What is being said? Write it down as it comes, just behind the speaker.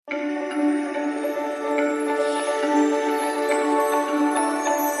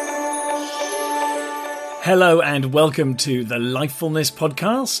Hello and welcome to the Lifefulness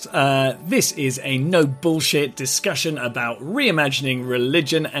podcast. This is a no bullshit discussion about reimagining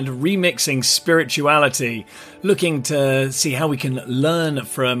religion and remixing spirituality, looking to see how we can learn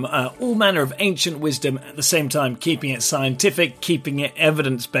from all manner of ancient wisdom at the same time keeping it scientific, keeping it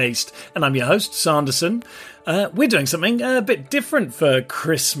evidence-based. And I'm your host, Sanderson. We're doing something a bit different for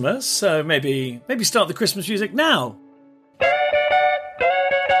Christmas, so maybe start the Christmas music now.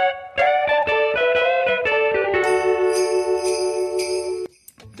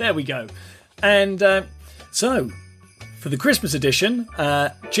 There we go. And so, for the Christmas edition,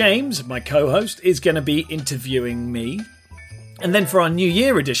 James, my co-host, is going to be interviewing me. And then for our New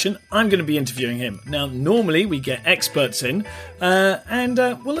Year edition, I'm going to be interviewing him. Now, normally we get experts in.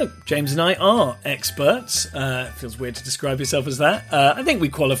 Well, look, James and I are experts. It feels weird to describe yourself as that. I think we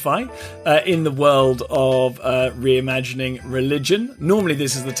qualify in the world of reimagining religion. Normally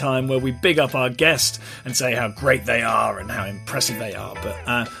this is the time where we big up our guest and say how great they are and how impressive they are.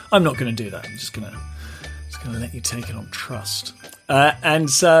 But I'm not going to do that. I'm just going to let you take it on trust.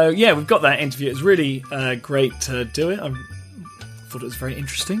 And so, yeah, we've got that interview. It's really great to do it. I thought it was very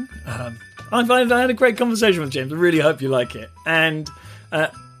interesting. I had a great conversation with James. I really hope you like it. And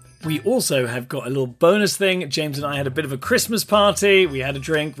we also have got a little bonus thing. James and I had a bit of a Christmas party. We had a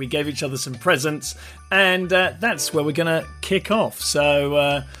drink. We gave each other some presents. And that's where we're going to kick off.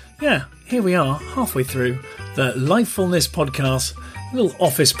 So, yeah, here we are, halfway through the Lifefulness podcast, a little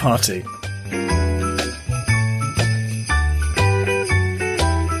office party.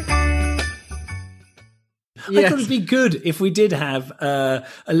 Yes. I thought it'd be good if we did have a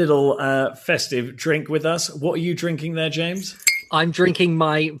little festive drink with us. What are you drinking there, James? I'm drinking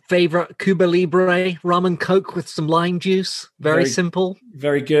my favorite Cuba Libre rum and coke with some lime juice. Very simple.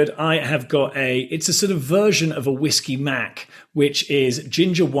 Very good. I have got it's a sort of version of a whiskey mac, which is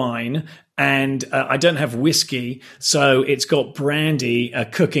ginger wine. And I don't have whiskey, so it's got brandy,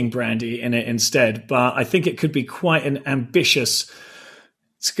 cooking brandy in it instead. But I think it could be quite an ambitious.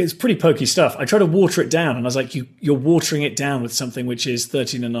 It's pretty pokey stuff. I tried to water it down, and I was like, you're watering it down with something which is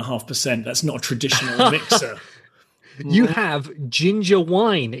 13.5%. That's not a traditional mixer. You have ginger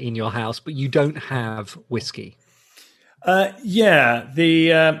wine in your house, but you don't have whiskey. Yeah,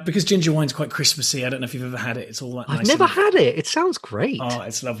 because ginger wine's quite Christmassy. I don't know if you've ever had it. It's all like I've never had it. It sounds great. Oh,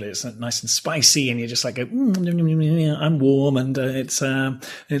 it's lovely. It's nice and spicy, and you just like go, I'm warm, and it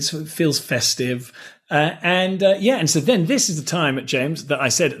feels festive. And so then this is the time, James, that I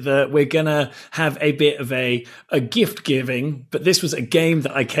said that we're going to have a bit of a gift giving, but this was a game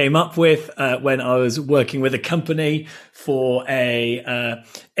that I came up with when I was working with a company for a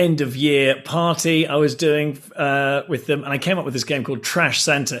end of year party I was doing with them. And I came up with this game called Trash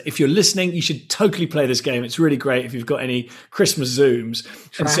Santa. If you're listening, you should totally play this game. It's really great if you've got any Christmas Zooms.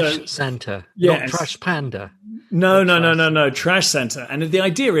 Trash Santa, not Trash Panda. No. Trash Santa. And the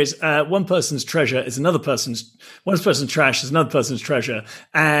idea is one person's treasure is one person's trash is another person's treasure.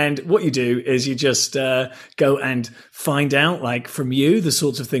 And what you do is you just go and find out, like, from you, the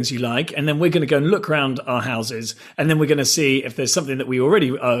sorts of things you like. And then we're going to go and look around our houses. And then we're going to see if there's something that we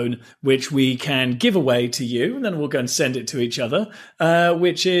already own, which we can give away to you. And then we'll go and send it to each other,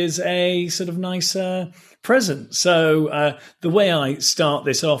 which is a sort of nice present. So the way I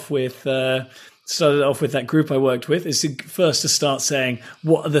started off with that group I worked with is to start saying,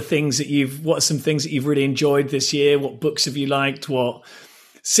 what are some things that you've really enjoyed this year? What books have you liked? What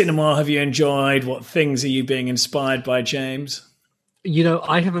cinema have you enjoyed? What things are you being inspired by, James? You know,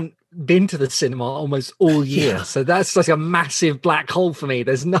 I haven't been to the cinema almost all year. Yeah. So that's like a massive black hole for me.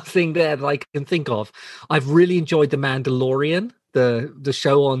 There's nothing there that I can think of. I've really enjoyed The Mandalorian, the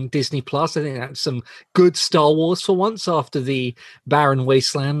show on Disney Plus. I think that's some good Star Wars for once after the Barren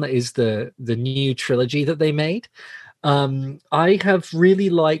Wasteland that is the new trilogy that they made. I have really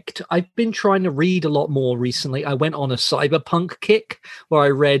I've been trying to read a lot more recently. I went on a cyberpunk kick where I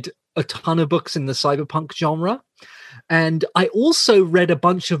read a ton of books in the cyberpunk genre. And I also read a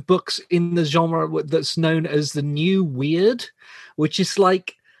bunch of books in the genre that's known as the New Weird, which is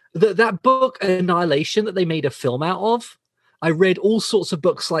like that book Annihilation that they made a film out of. I read all sorts of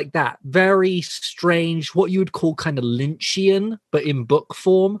books like that. Very strange, what you would call kind of Lynchian, but in book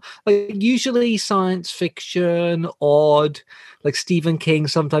form. Like usually science fiction, odd, like Stephen King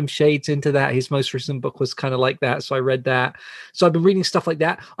sometimes shades into that. His most recent book was kind of like that, so I read that. So I've been reading stuff like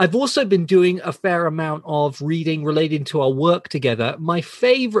that. I've also been doing a fair amount of reading relating to our work together. My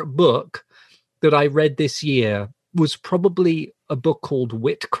favorite book that I read this year was probably a book called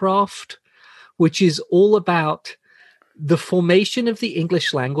Witcraft, which is all about the formation of the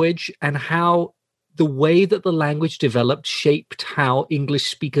English language and how the way that the language developed shaped how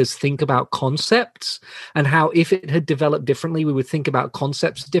English speakers think about concepts, and how if it had developed differently, we would think about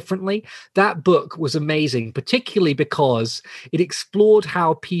concepts differently. That book was amazing, particularly because it explored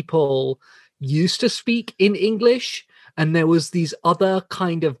how people used to speak in English. And there was these other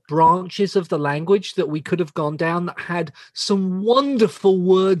kind of branches of the language that we could have gone down that had some wonderful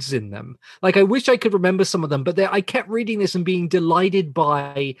words in them. Like, I wish I could remember some of them, but I kept reading this and being delighted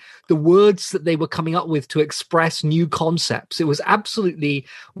by the words that they were coming up with to express new concepts. It was absolutely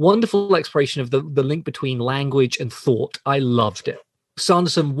wonderful exploration of the link between language and thought. I loved it.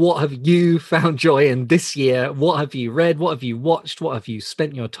 Sanderson, what have you found joy in this year? What have you read? What have you watched? What have you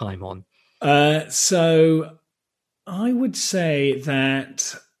spent your time on? So I would say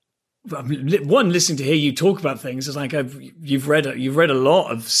that one, listening to hear you talk about things is like you've read a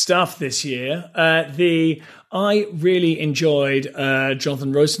lot of stuff this year. I really enjoyed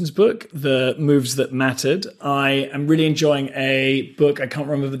Jonathan Rosen's book, The Moves That Mattered. I am really enjoying a book, I can't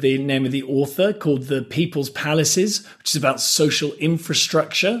remember the name of the author, called The People's Palaces, which is about social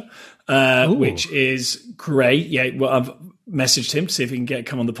infrastructure, which is great. Yeah, well, I've messaged him to see if he can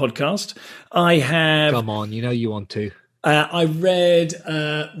come on the podcast. Come on, you want to. I read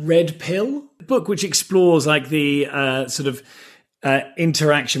Red Pill, a book which explores like the sort of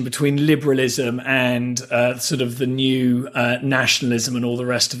interaction between liberalism and sort of the new nationalism and all the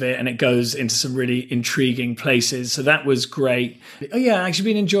rest of it, and it goes into some really intriguing places. So that was great. Oh yeah, I've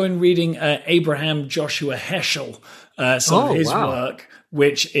actually been enjoying reading Abraham Joshua Heschel, some of his work,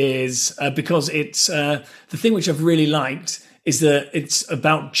 which is because it's the thing which I've really liked is that it's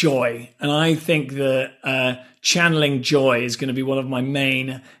about joy. And I think that channeling joy is going to be one of my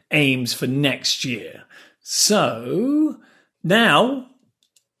main aims for next year. So now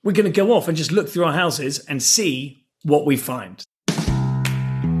we're going to go off and just look through our houses and see what we find.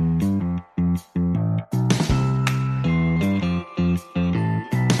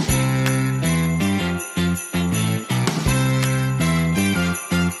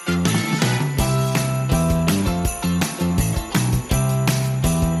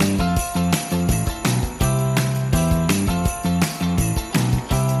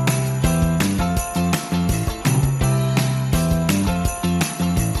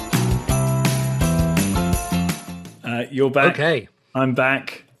 You're back. Okay. I'm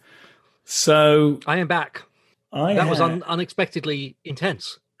back. So I am back. That was unexpectedly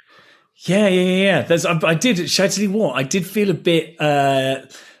intense. Yeah. I did. Should I tell you what? I did feel a bit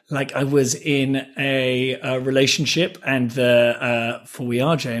like I was in a relationship, and for we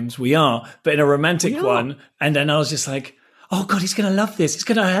are, James, we are, but in a romantic one. And then I was just like, oh God, he's going to love this.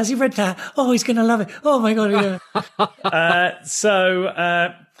 Has he read that? Oh, he's going to love it. Oh my God.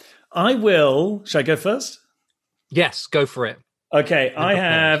 I will. Should I go first? Yes, go for it. Okay, I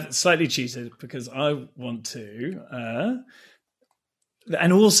have slightly cheated because I want to.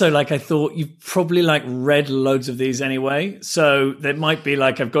 And also, like, I thought you've probably like read loads of these anyway. So there might be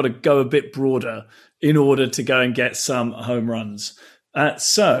like, I've got to go a bit broader in order to go and get some home runs.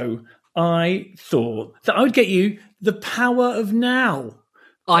 So I thought that I would get you The Power of Now.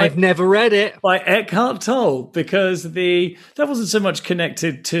 I've never read it. By Eckhart Tolle, because that wasn't so much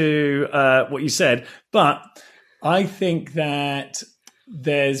connected to what you said, but I think that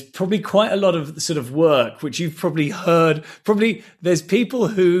there's probably quite a lot of sort of work which you've probably heard. Probably there's people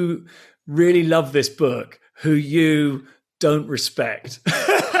who really love this book who you don't respect.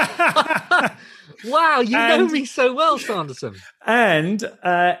 Wow, you know me so well, Sanderson. And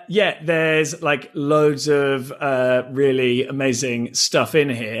there's like loads of really amazing stuff in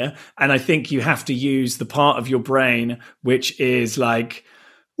here. And I think you have to use the part of your brain which is like,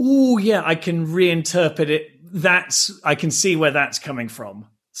 oh yeah, I can reinterpret it. I can see where that's coming from.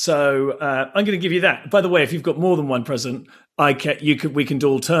 So I'm going to give you that. By the way, if you've got more than one present, we can do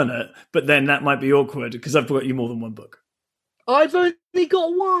alternate, but then that might be awkward because I've got you more than one book. I've only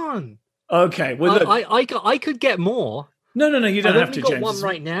got one. Okay, well, look, I could get more. No, you don't have to, James. I've only got one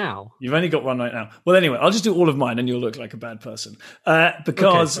right now. You've only got one right now. Well, anyway, I'll just do all of mine, and you'll look like a bad person.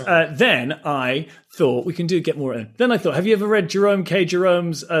 Because then I thought we can get more in. Then I thought, have you ever read Jerome K.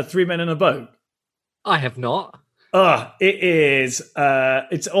 Jerome's Three Men in a Boat? I have not. It is.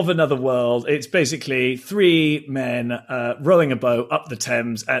 It's of another world. It's basically three men rowing a boat up the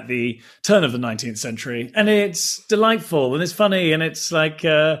Thames at the turn of the 19th century, and it's delightful and it's funny and it's like,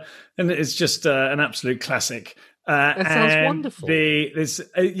 and it's just an absolute classic. That sounds wonderful.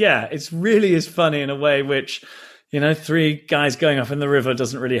 It's really is funny in a way which, three guys going up in the river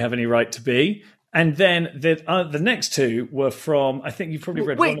doesn't really have any right to be. And then the next two were from, I think you've probably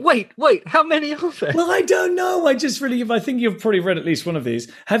read Wait. How many are there? Well, I don't know. I think you've probably read at least one of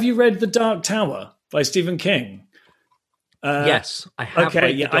these. Have you read The Dark Tower by Stephen King? Yes, I have. Okay,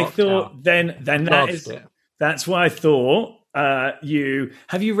 read yeah, The Dark I thought Tower. then Loved it. that's what I thought. Have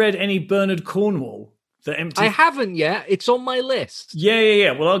you read any Bernard Cornwell? I haven't yet. It's on my list.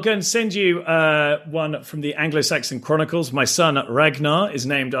 Yeah. Well, I'll go and send you one from the Anglo-Saxon Chronicles. My son Ragnar is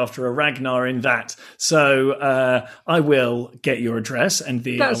named after a Ragnar in that. So I will get your address and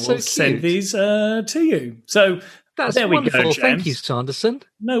I will send these to you. So that's there wonderful. We go, James. Thank you, Sanderson.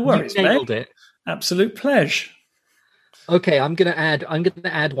 No worries, you nailed mate. it. Absolute pleasure. Okay, I'm gonna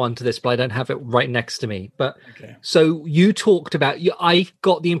add one to this, but I don't have it right next to me. But So you talked about I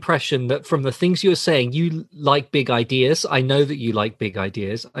got the impression that from the things you were saying, you like big ideas. I know that you like big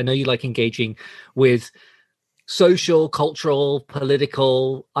ideas. I know you like engaging with social, cultural,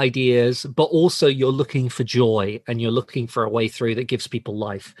 political ideas, but also you're looking for joy and you're looking for a way through that gives people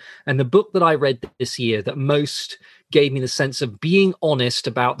life. And the book that I read this year that most gave me the sense of being honest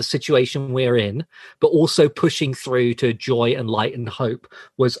about the situation we're in, but also pushing through to joy and light and hope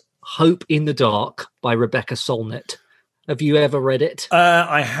was Hope in the Dark by Rebecca Solnit. Have you ever read it?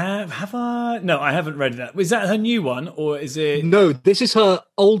 I have. Have I? No, I haven't read that. Is that her new one or is it? No, this is her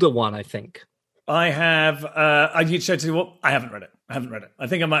older one, I think. I have. I haven't read it. I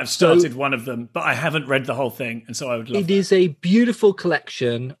think I might have started one of them, but I haven't read the whole thing, and so I would love. It is a beautiful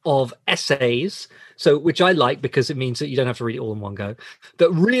collection of essays, which I like because it means that you don't have to read it all in one go.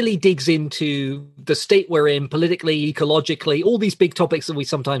 That really digs into the state we're in, politically, ecologically, all these big topics that we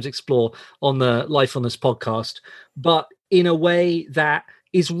sometimes explore on the Life on This podcast, but in a way that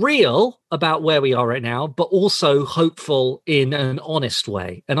is real about where we are right now, but also hopeful in an honest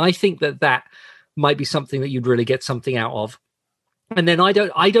way. And I think that might be something that you'd really get something out of. And then I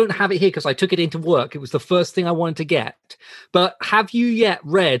don't have it here because I took it into work. It was the first thing I wanted to get. But have you yet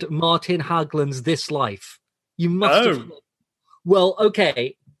read Martin Hagland's This Life? You must have. Well,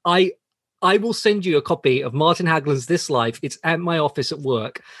 okay. I will send you a copy of Martin Hagland's This Life. It's at my office at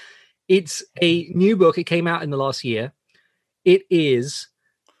work. It's a new book. It came out in the last year. It is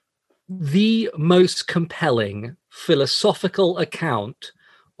the most compelling philosophical account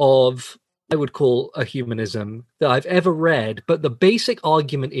of I would call a humanism that I've ever read. But the basic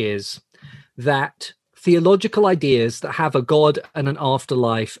argument is that theological ideas that have a God and an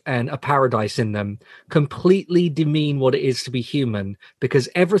afterlife and a paradise in them completely demean what it is to be human, because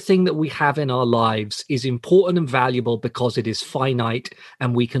everything that we have in our lives is important and valuable because it is finite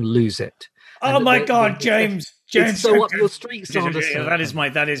and we can lose it. Oh my God, James. It's so up your street, Sanderson. Yeah, that is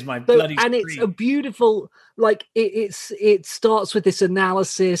my bloody and street. It's a beautiful, it starts with this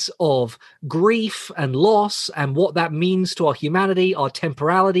analysis of grief and loss and what that means to our humanity, our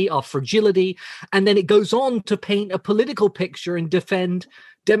temporality, our fragility, and then it goes on to paint a political picture and defend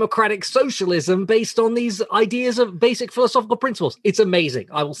democratic socialism based on these ideas of basic philosophical principles. It's amazing.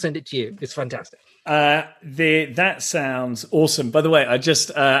 I will send it to you. It's fantastic. That sounds awesome. By the way, and I'm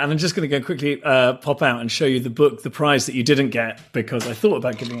just going to go quickly pop out and show you the book, the prize that you didn't get, because I thought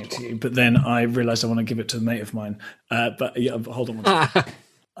about giving it to you, but then I realized I want to give it to a mate of mine. But yeah, hold on one second.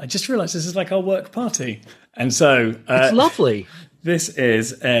 I just realized this is like our work party. And so it's lovely. This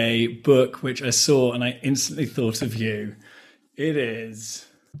is a book which I saw and I instantly thought of you. It is.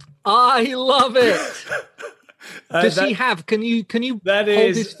 I love it. Does he have? Can you hold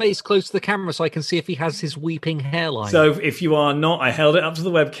his face close to the camera so I can see if he has his weeping hairline? So if you are not, I held it up to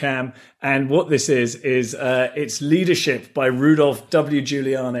the webcam, and what this is it's Leadership by Rudolph W.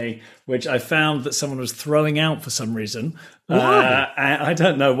 Giuliani, which I found that someone was throwing out for some reason. Why? I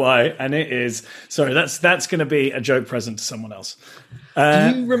don't know why, and it is. Sorry, that's going to be a joke present to someone else.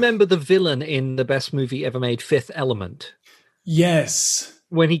 Do you remember the villain in the best movie ever made, Fifth Element? Yes.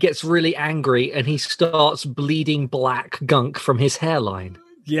 When he gets really angry and he starts bleeding black gunk from his hairline.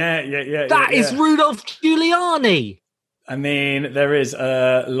 Yeah. That is Rudolph Giuliani. I mean, there is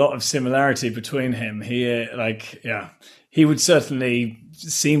a lot of similarity between him. He would certainly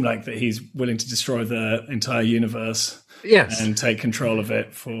seem like that he's willing to destroy the entire universe. Yes. And take control of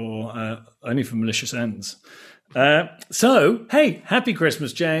it for only for malicious ends. So, hey, happy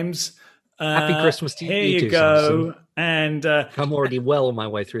Christmas, James. Happy Christmas to you. Here you go. Samson. And I'm already well on my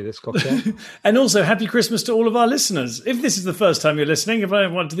way through this cocktail. And also, happy Christmas to all of our listeners. If this is the first time you're listening,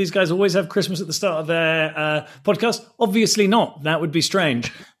 do these guys always have Christmas at the start of their podcast? Obviously not. That would be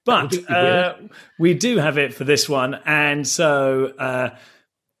strange. But we do have it for this one. And so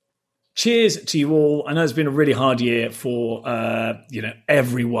cheers to you all. I know it's been a really hard year for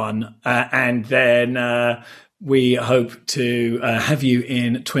everyone. And then we hope to have you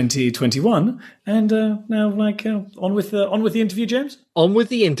in 2021. And now, on with the interview, James. On with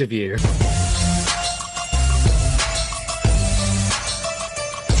the interview.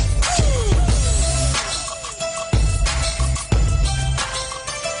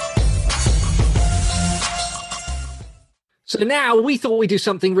 So now we thought we'd do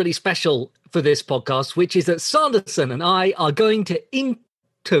something really special for this podcast, which is that Sanderson and I are going to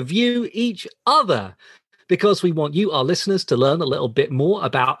interview each other because we want you, our listeners, to learn a little bit more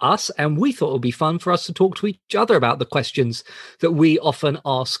about us. And we thought it would be fun for us to talk to each other about the questions that we often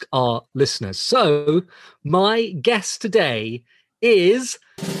ask our listeners. So my guest today is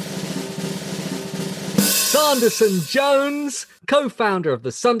Sanderson Jones, co-founder of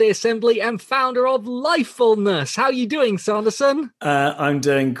the Sunday Assembly and founder of Lifefulness. How are you doing, Sanderson? I'm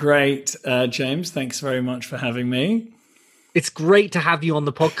doing great, James. Thanks very much for having me. It's great to have you on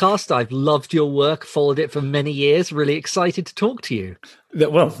the podcast. I've loved your work, followed it for many years. Really excited to talk to you.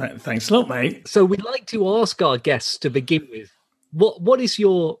 Well, thanks a lot, mate. So we'd like to ask our guests to begin with, what is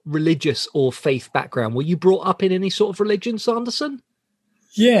your religious or faith background? Were you brought up in any sort of religion, Sanderson?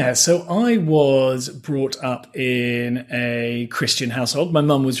 Yeah, so I was brought up in a Christian household. My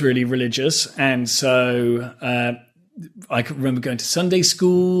mum was really religious, and so I can remember going to Sunday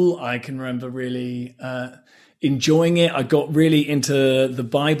school. I can remember really enjoying it. I got really into the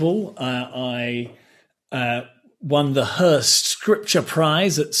Bible. I won the Hearst Scripture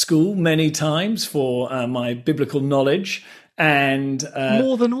Prize at school many times for my biblical knowledge. And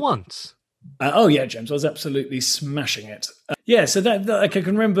more than once. Oh yeah, James, I was absolutely smashing it. So that I can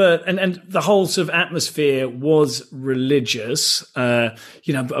remember, and the whole sort of atmosphere was religious. I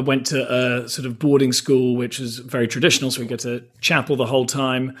went to a sort of boarding school, which was very traditional, so we go to chapel the whole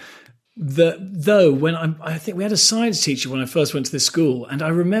time. I think we had a science teacher when I first went to this school, and I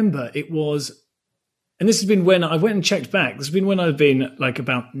remember it was, and this has been when I went and checked back. This has been when I've been like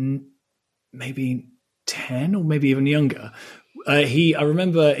about maybe 10 or maybe even younger. I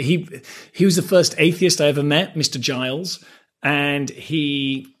remember he was the first atheist I ever met, Mr. Giles, and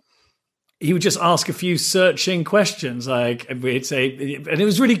he would just ask a few searching questions, like we'd say, and it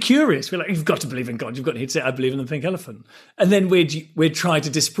was really curious. We're like, "You've got to believe in God." He'd say, "I believe in the pink elephant," and then we'd try to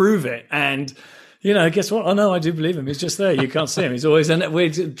disprove it. And guess what? Oh no, I do believe him. He's just there. You can't see him. He's always, and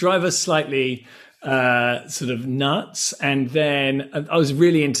we'd drive us slightly sort of nuts. And then I was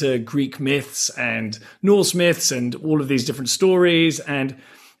really into Greek myths and Norse myths and all of these different stories. And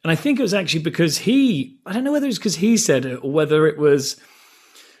I think it was actually because I don't know whether it was because he said it or whether it was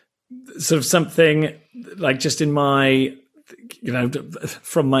sort of something like just in my,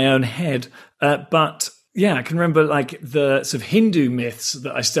 from my own head. But yeah, I can remember like the sort of Hindu myths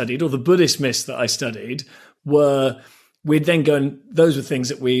that I studied or the Buddhist myths that I studied we'd then go and those were things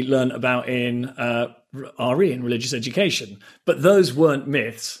that we learned about in RE, in religious education. But those weren't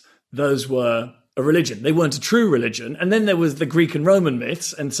myths. Those were a religion. They weren't a true religion. And then there was the Greek and Roman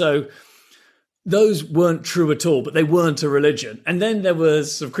myths. And so those weren't true at all, but they weren't a religion. And then there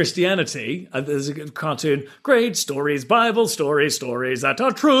was sort of Christianity. There's a cartoon, great stories, Bible stories that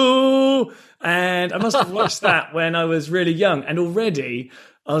are true. And I must have watched that when I was really young. And already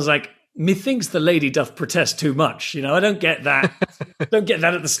I was like, methinks the lady doth protest too much. I don't get that. Don't get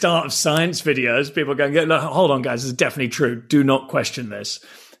that at the start of science videos. People going, hold on, guys, this is definitely true. Do not question this.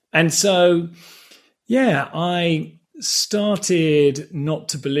 And so, yeah, I started not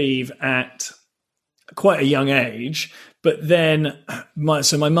to believe at quite a young age. But then, my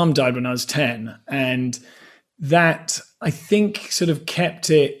mum died when I was 10. And that, I think, sort of kept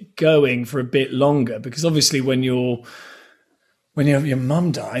it going for a bit longer. Because obviously when your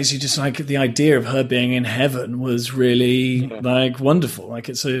mum dies, you just like the idea of her being in heaven was really like wonderful. Like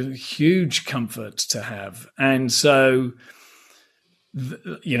it's a huge comfort to have. And so,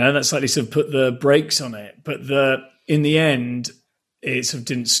 that slightly sort of put the brakes on it. But in the end, it sort of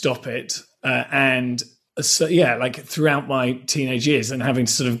didn't stop it. And so, yeah, like throughout my teenage years and having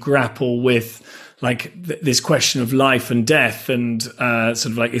to sort of grapple with like this question of life and death and sort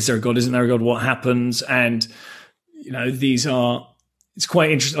of like, is there a God? Isn't there a God? What happens? And, it's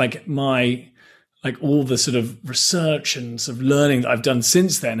quite interesting, like all the sort of research and sort of learning that I've done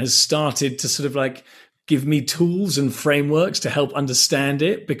since then has started to sort of like give me tools and frameworks to help understand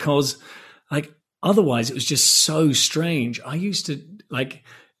it, because like otherwise it was just so strange. I used to like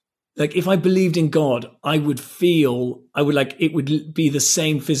if I believed in God, it would be the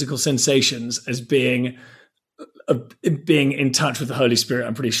same physical sensations as being in touch with the Holy Spirit,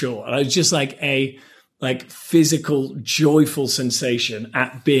 I'm pretty sure. And I was just like a physical, joyful sensation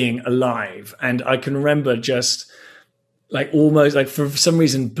at being alive. And I can remember just like almost like for some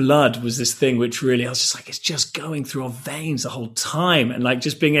reason blood was this thing which really I was just like, it's just going through our veins the whole time. And like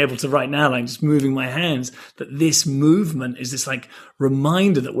just being able to right now, like just moving my hands, that this movement is this like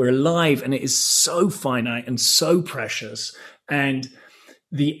reminder that we're alive, and it is so finite and so precious, and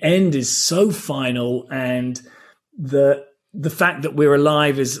the end is so final, and the fact that we're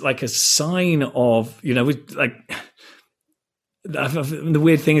alive is like a sign of, you know, like the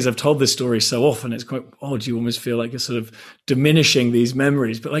weird thing is I've told this story so often, it's quite odd. You almost feel like you're sort of diminishing these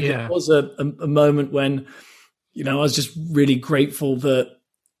memories. But like it was a moment when, you know, I was just really grateful that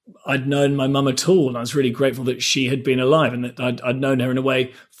I'd known my mum at all. And I was really grateful that she had been alive and that I'd known her in a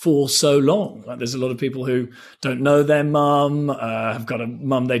way for so long. Like there's a lot of people who don't know their mum, have got a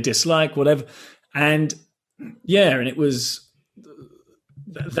mum they dislike, whatever. And yeah, and it was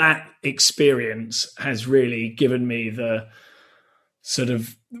that experience has really given me the sort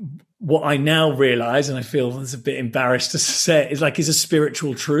of what I now realize, and I feel it's a bit embarrassed to say, is like is a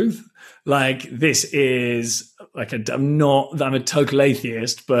spiritual truth. Like this is like I'm a total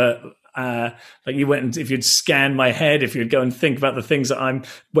atheist, but like you went and if you'd scan my head, if you'd go and think about the things that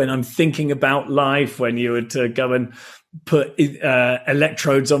when I'm thinking about life, when you would go and put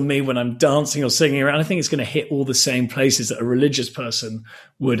electrodes on me when I'm dancing or singing around, I think it's going to hit all the same places that a religious person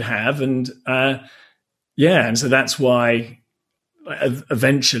would have. And and so that's why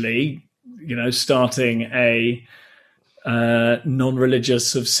eventually, you know, starting a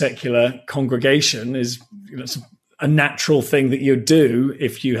non-religious of secular congregation is, you know, a natural thing that you do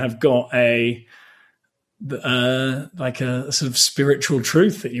if you have got a sort of spiritual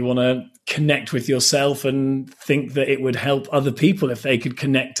truth that you want to connect with yourself and think that it would help other people if they could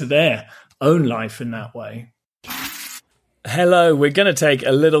connect to their own life in that way. Hello, we're going to take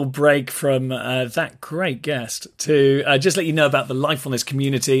a little break from that great guest to just let you know about the Lifefulness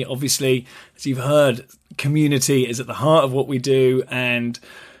community. Obviously, as you've heard, community is at the heart of what we do, and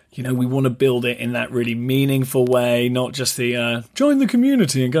you know we want to build it in that really meaningful way, not just the join the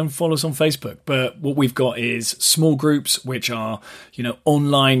community and go and follow us on Facebook. But what we've got is small groups, which are, you know,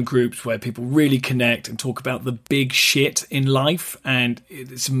 online groups where people really connect and talk about the big shit in life. And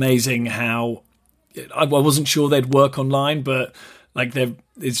it's amazing how I wasn't sure they'd work online, but like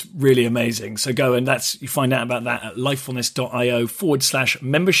it's really amazing. So go and you find out about that at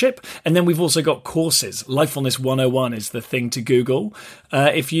lifefulness.io/membership. And then we've also got courses. Lifefulness 101 is the thing to Google.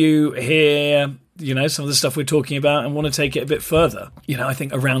 If you hear, you know, some of the stuff we're talking about and want to take it a bit further. You know, I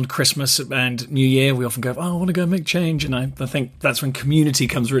think around Christmas and New Year, we often go, I want to go make change. And I think that's when community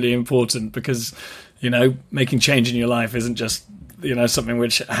comes really important, because, you know, making change in your life isn't just, you know, something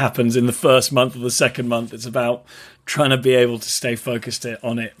which happens in the first month or the second month. It's about trying to be able to stay focused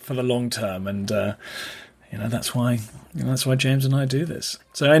on it for the long term. And, you know, that's why James and I do this.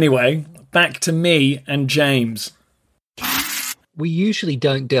 So anyway, back to me and James. We usually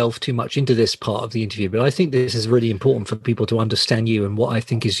don't delve too much into this part of the interview, but I think this is really important for people to understand you and what I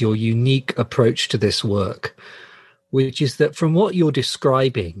think is your unique approach to this work, which is that from what you're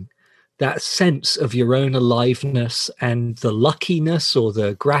describing, that sense of your own aliveness and the luckiness or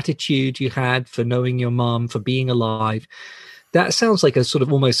the gratitude you had for knowing your mom, for being alive, that sounds like a sort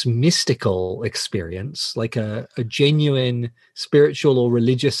of almost mystical experience, like a genuine spiritual or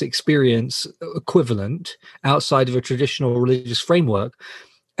religious experience equivalent outside of a traditional religious framework.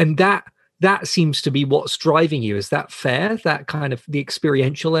 And that seems to be what's driving you. Is that fair? That kind of the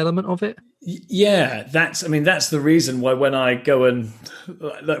experiential element of it? Yeah, that's the reason why when I go and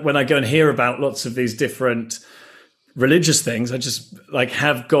hear about lots of these different religious things, I just like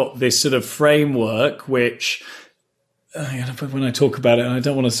have got this sort of framework which when I talk about it, and I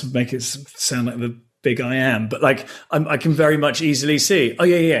don't want to make it sound like the big I am, but like I can very much easily see,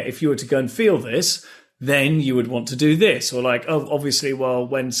 if you were to go and feel this, then you would want to do this, or like, obviously, well,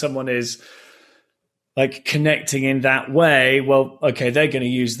 when someone is like connecting in that way, well, okay, they're going to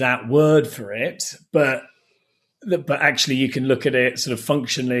use that word for it, but actually you can look at it sort of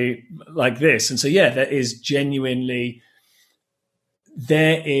functionally like this. And so, yeah, there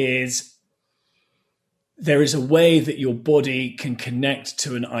is a way that your body can connect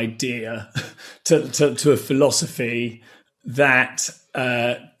to an idea, to a philosophy that,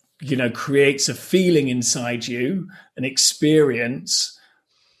 creates a feeling inside you, an experience,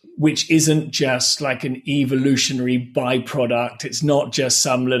 which isn't just like an evolutionary byproduct. It's not just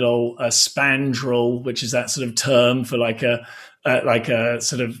some little spandrel, which is that sort of term for like a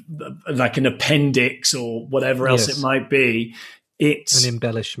sort of like an appendix or whatever else it might be. It's an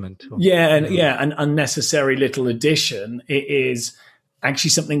embellishment. An unnecessary little addition. It is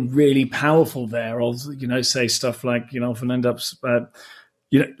actually something really powerful there. I'll, say stuff like, often end up,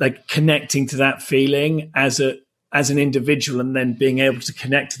 like connecting to that feeling as as an individual and then being able to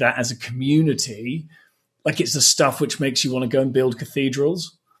connect to that as a community, like it's the stuff which makes you want to go and build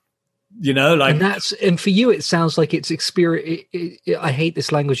cathedrals. Like, and for you, it sounds like it's experience. I hate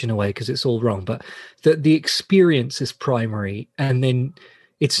this language in a way because it's all wrong, but the experience is primary, and then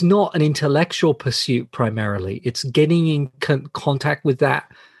it's not an intellectual pursuit primarily. It's getting in contact with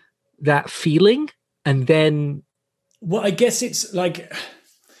that feeling, and then. Well, I guess it's like,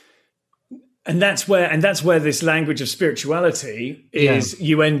 and that's where this language of spirituality is. Yeah.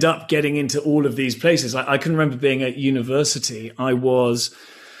 You end up getting into all of these places. I can remember being at university. I was.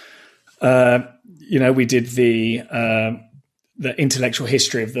 We did the intellectual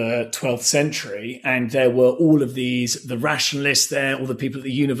history of the 12th century, and there were all of the rationalists there, all the people at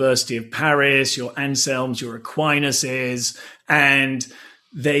the University of Paris, your Anselms, your Aquinas, and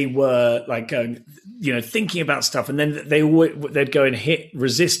they were like going, thinking about stuff, and then they'd go and hit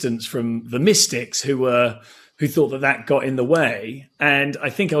resistance from the mystics who thought that got in the way. And I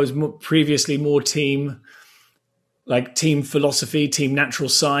think I was previously more team philosophy, team natural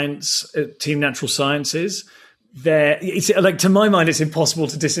sciences. It's like, to my mind, it's impossible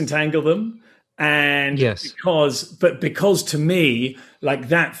to disentangle them. And yes, because to me, like,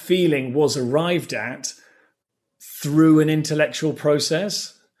 that feeling was arrived at through an intellectual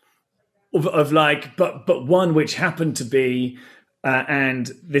process of like, but one which happened to be, and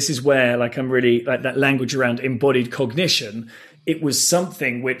this is where, like, I'm really like that language around embodied cognition. It was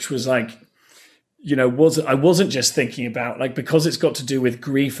something which was like, I wasn't just thinking about, like, because it's got to do with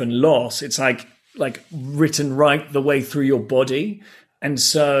grief and loss, it's like written right the way through your body. And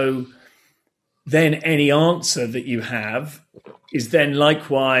so then any answer that you have is then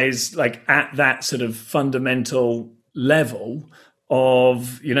likewise, like, at that sort of fundamental level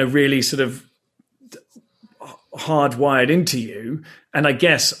of, really sort of hardwired into you. And I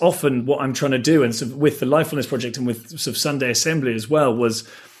guess often what I'm trying to do, and sort of with the Lifefulness Project and with sort of Sunday Assembly as well, was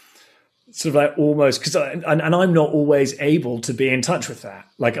sort of like almost, because I'm not always able to be in touch with that.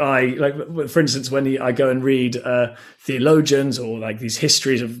 Like, for instance, when I go and read theologians or like these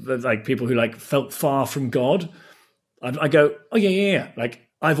histories of like people who like felt far from God, I go, oh yeah. Like,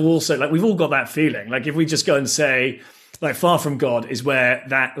 I've also, like, we've all got that feeling. Like, if we just go and say, like, far from God is where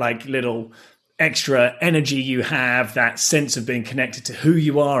that like little extra energy you have, that sense of being connected to who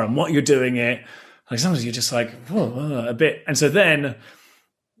you are and what you're doing it. Like, sometimes you're just like, whoa, a bit. And so then,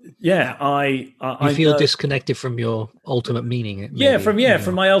 yeah, I feel disconnected from your ultimate meaning.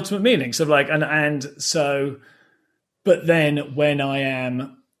 From my ultimate meaning. So like, and so, but then when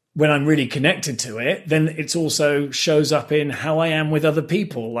I'm really connected to it, then it's also shows up in how I am with other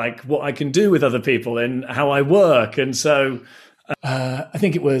people, like what I can do with other people and how I work. And so I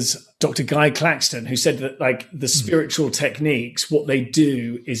think it was Dr. Guy Claxton who said that, like, the spiritual techniques, what they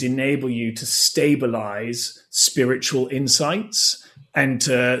do is enable you to stabilize spiritual insights and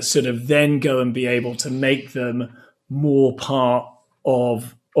to sort of then go and be able to make them more part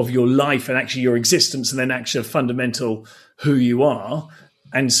of your life and actually your existence, and then actually fundamental who you are.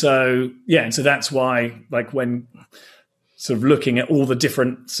 And so, and so that's why, like, when sort of looking at all the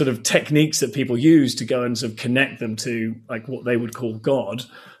different sort of techniques that people use to go and sort of connect them to, like, what they would call God,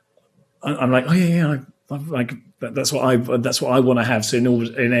 I'm like, oh yeah, I'm like, that's what I want to have. So in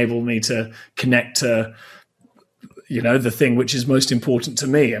order to enable me to connect to, the thing which is most important to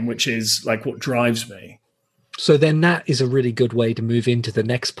me and which is like what drives me. So then that is a really good way to move into the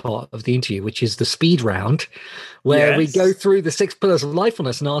next part of the interview, which is the speed round, where we go through the 6 pillars of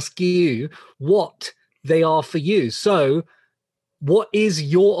lifefulness and ask you what they are for you. So what is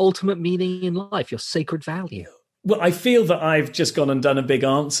your ultimate meaning in life, your sacred value? Well, I feel that I've just gone and done a big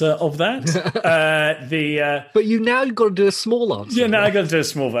answer of that. But you've got to do a small answer. Yeah, now I've got to do a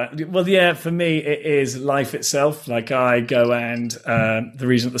small one. Well, yeah, for me, it is life itself. Like, I go and the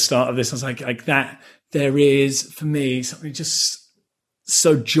reason at the start of this, I was like that, there is, for me, something just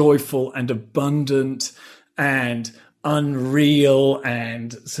so joyful and abundant and unreal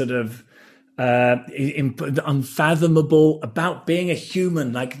and sort of unfathomable about being a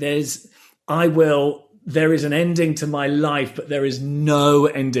human. Like, there is an ending to my life, but there is no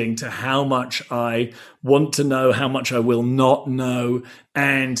ending to how much I want to know, how much I will not know,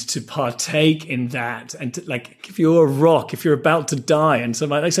 and to partake in that. And to, like, if you're a rock, if you're about to die, and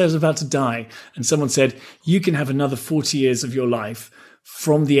somebody, like, say I was about to die, and someone said, you can have another 40 years of your life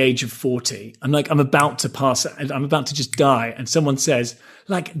from the age of 40. I'm like, I'm about to pass, I'm about to just die. And someone says,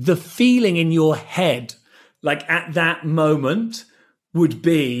 like, the feeling in your head, like, at that moment would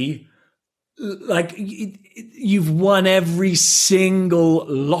be, like, you've won every single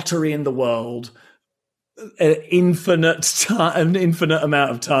lottery in the world an infinite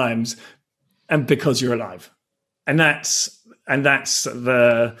amount of times, and because you're alive. that's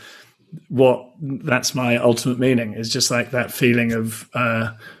my ultimate meaning, is just like that feeling of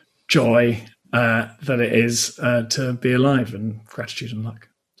joy that it is to be alive, and gratitude and luck.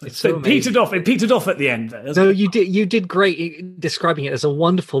 It's so it petered off at the end there. No, you did great describing it. As a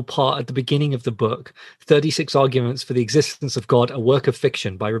wonderful part at the beginning of the book, 36 Arguments for the Existence of God, a Work of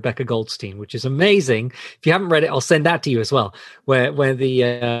Fiction by Rebecca Goldstein, which is amazing. If you haven't read it, I'll send that to you as well, where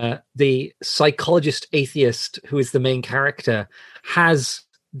the psychologist atheist who is the main character has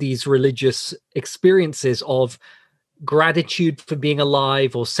these religious experiences of gratitude for being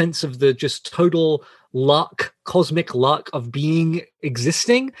alive, or sense of the just total luck, cosmic luck of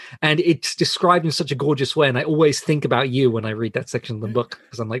existing, and it's described in such a gorgeous way. And I always think about you when I read that section of the book,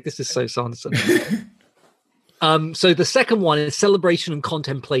 because I'm like, this is so Sanderson. So the second one is celebration and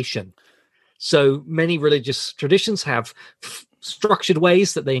contemplation. So many religious traditions have structured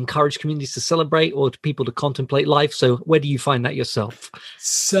ways that they encourage communities to celebrate or to people to contemplate life. So where do you find that yourself?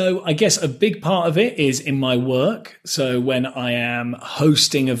 So I guess a big part of it is in my work. So when I am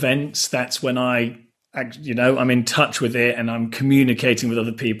hosting events, that's when I'm in touch with it and I'm communicating with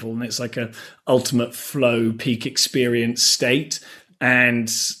other people, and it's like a ultimate flow peak experience state. And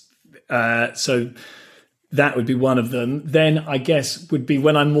so that would be one of them. Then I guess would be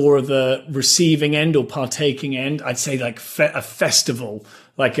when I'm more of the receiving end or partaking end. I'd say like a festival,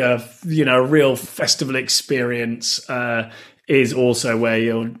 like a real festival experience is also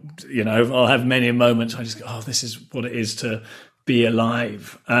where I'll have many moments where I just go, oh, this is what it is to be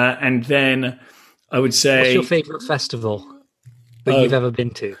alive. And then I would say, what's your favorite festival that you've ever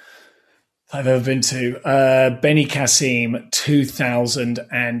been to? I've ever been to Beni Kassim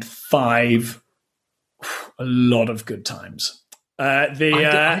 2005. A lot of good times. I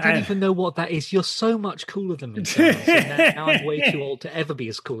don't even know what that is. You're so much cooler than me. So now I'm way too old to ever be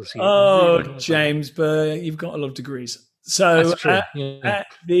as cool as you. Oh, really, James, but you've got a lot of degrees. So that's true.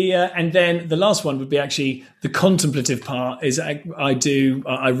 and then the last one would be actually the contemplative part. Is I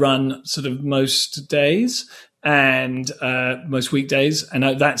run sort of most days and most weekdays,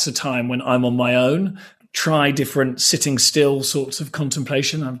 and that's a time when I'm on my own. Try different sitting still sorts of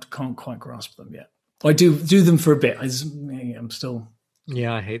contemplation. I can't quite grasp them yet. I do them for a bit. I'm still.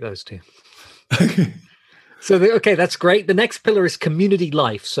 Yeah, I hate those too. So, that's great. The next pillar is community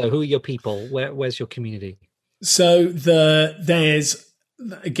life. So who are your people? Where's your community? So there's,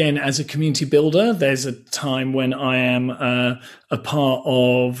 again, as a community builder, there's a time when I am a part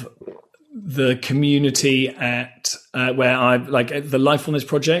of the community at where I like the Lifefulness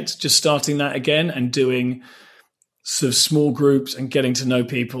Project, just starting that again and doing sort of small groups and getting to know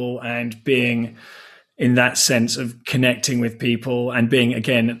people and being in that sense of connecting with people and being,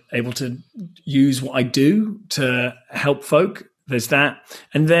 again, able to use what I do to help folk. There's that.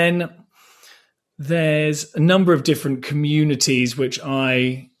 And then there's a number of different communities which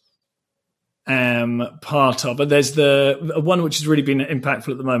I am part of. But there's the one which has really been impactful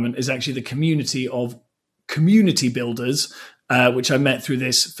at the moment is actually the community of community builders, which I met through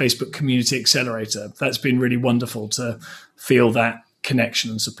this Facebook Community Accelerator. That's been really wonderful to feel that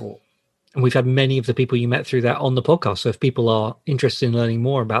connection and support. And we've had many of the people you met through that on the podcast. So if people are interested in learning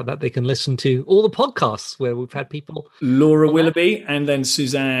more about that, they can listen to all the podcasts where we've had people. Laura Willoughby and then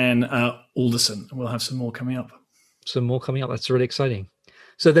Suzanne Alderson. We'll have some more coming up. That's really exciting.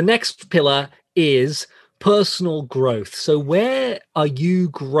 So the next pillar is personal growth. So where are you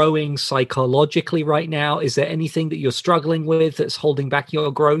growing psychologically right now? Is there anything that you're struggling with that's holding back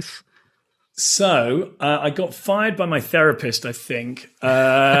your growth? So I got fired by my therapist, I think,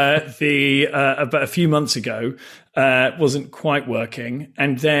 about a few months ago. Wasn't quite working.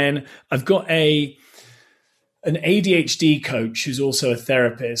 And then I've got an ADHD coach who's also a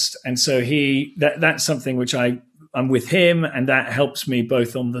therapist. And so that's something which I'm with him, and that helps me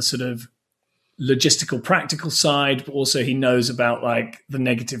both on the sort of logistical, practical side, but also he knows about like the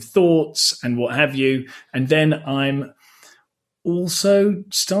negative thoughts and what have you. And then I'm also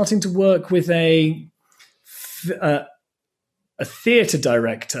starting to work with a theatre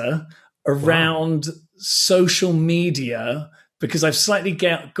director around social media, because I've slightly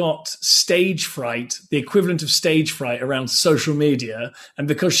got stage fright, the equivalent of stage fright around social media. And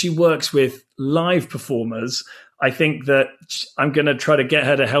because she works with live performers, I think that I'm going to try to get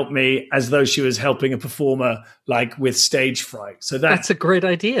her to help me as though she was helping a performer, like with stage fright. So that's a great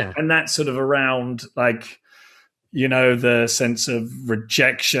idea. And that's sort of around like, the sense of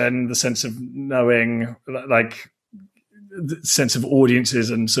rejection, the sense of knowing, like the sense of audiences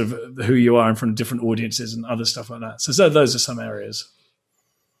and sort of who you are in front of different audiences and other stuff like that. So those are some areas.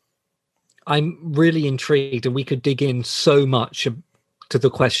 I'm really intrigued, and we could dig in so much to the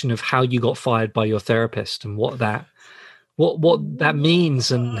question of how you got fired by your therapist and what that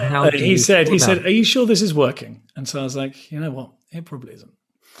means and how he said, "Are you sure this is working?" And so I was like, "You know what? It probably isn't."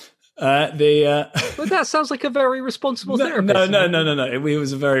 But that sounds like a very responsible therapist. No. He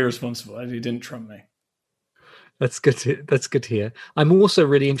was very responsible. He didn't trump me. That's good to hear. I'm also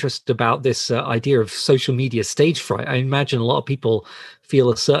really interested about this idea of social media stage fright. I imagine a lot of people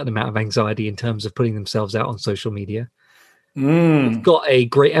feel a certain amount of anxiety in terms of putting themselves out on social media. We've got a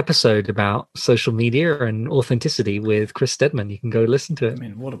great episode about social media and authenticity with Chris Stedman. You can go listen to it. I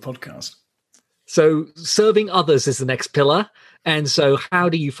mean, what a podcast. So serving others is the next pillar. And so how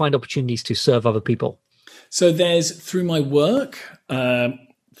do you find opportunities to serve other people? So there's through my work,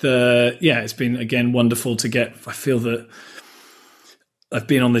 it's been, again, wonderful to get, I feel that I've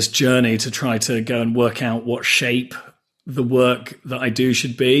been on this journey to try to go and work out what shape the work that I do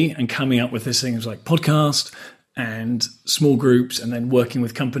should be, and coming up with this things like podcast and small groups, and then working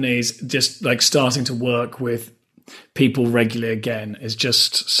with companies, just like starting to work with people regularly again is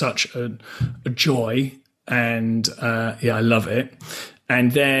just such a joy. And I love it.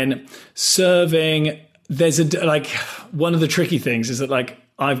 And then serving, one of the tricky things is that like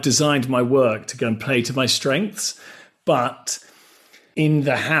I've designed my work to go and play to my strengths, but in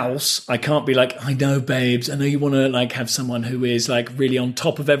the house, I can't be like, I know, babes, I know you want to like have someone who is like really on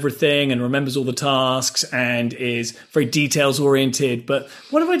top of everything and remembers all the tasks and is very details oriented. But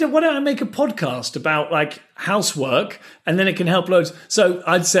what if I do? Why don't I make a podcast about like housework, and then it can help loads? So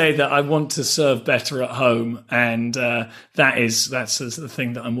I'd say that I want to serve better at home, and that's the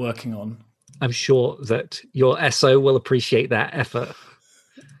thing that I'm working on. I'm sure that your SO will appreciate that effort,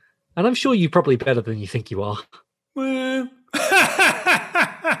 and I'm sure you're probably better than you think you are. Well.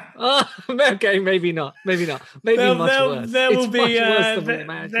 Okay, maybe not. Maybe much worse. There will be.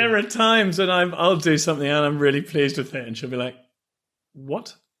 There are times when I'll do something and I'm really pleased with it, and she'll be like,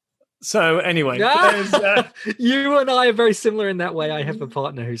 "What?" So anyway, you and I are very similar in that way. I have a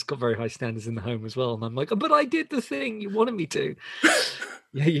partner who's got very high standards in the home as well, and I'm like, "But I did the thing you wanted me to."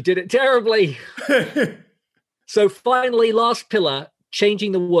 Yeah, you did it terribly. So finally, last pillar.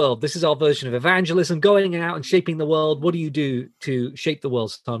 Changing the world. This is our version of evangelism, going out and shaping the world. What do you do to shape the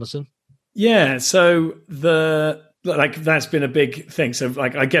world, Sanderson? Yeah, so that's been a big thing. So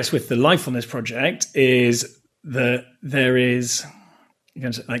like I guess with the Lifefulness project is that there's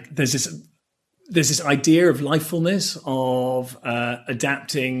this idea of lifefulness, of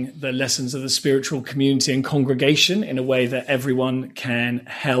adapting the lessons of the spiritual community and congregation in a way that everyone can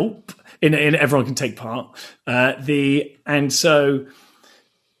help, in everyone can take part. And so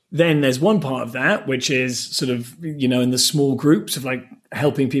then there's one part of that, which is sort of, in the small groups of like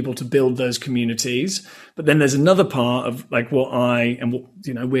helping people to build those communities. But then there's another part of like what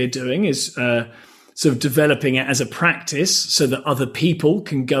we're doing is sort of developing it as a practice so that other people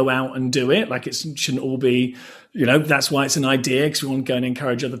can go out and do it. Like it shouldn't all be, that's why it's an idea, because we want to go and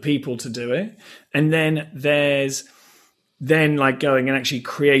encourage other people to do it. And then there's like going and actually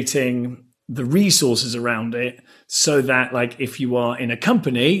creating the resources around it, so that like if you are in a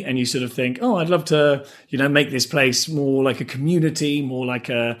company and you sort of think, oh, I'd love to, make this place more like a community, more like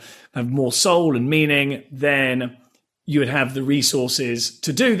have more soul and meaning, then you would have the resources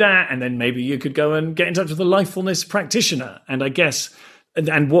to do that. And then maybe you could go and get in touch with a Lifefulness practitioner. And I guess,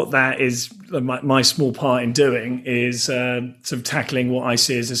 and what that is, my small part in doing is sort of tackling what I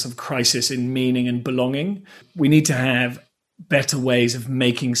see as a sort of crisis in meaning and belonging. We need to have better ways of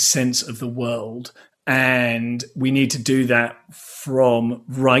making sense of the world. And we need to do that from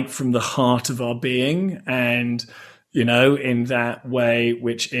the heart of our being. And, in that way,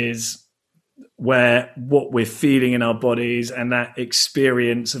 which is where what we're feeling in our bodies and that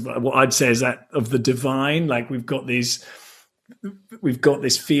experience of what I'd say is that of the divine, like we've got this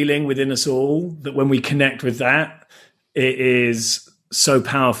feeling within us all that when we connect with that, it is so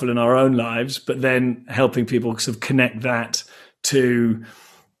powerful in our own lives, but then helping people sort of connect that to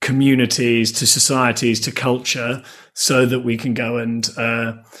communities, to societies, to culture, so that we can go and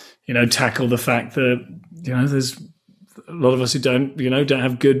tackle the fact that there's a lot of us who don't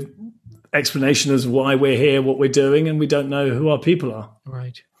have good explanation as why we're here, what we're doing, and we don't know who our people are.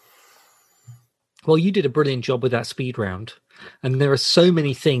 Right. Well, you did a brilliant job with that speed round, and there are so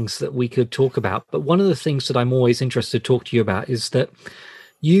many things that we could talk about. But one of the things that I'm always interested to talk to you about is that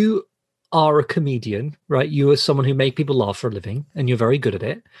you are a comedian, right? You are someone who make people laugh for a living, and you're very good at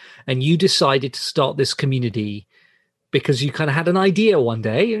it. And you decided to start this community because you kind of had an idea one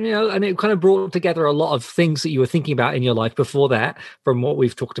day, and it kind of brought together a lot of things that you were thinking about in your life before that, from what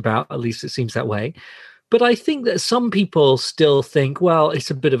we've talked about, at least it seems that way. But I think that some people still think, well,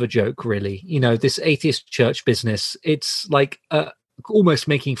 it's a bit of a joke, really. This atheist church business, it's like almost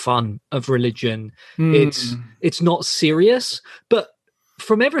making fun of religion. Mm. It's not serious, but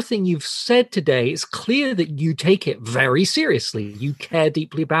from everything you've said today, it's clear that you take it very seriously. You care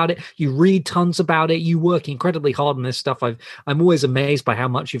deeply about it. You read tons about it. You work incredibly hard on this stuff. I'm always amazed by how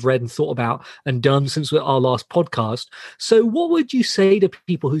much you've read and thought about and done since our last podcast. So what would you say to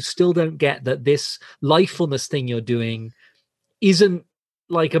people who still don't get that this lifefulness thing you're doing isn't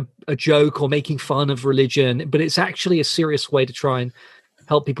like a joke or making fun of religion, but it's actually a serious way to try and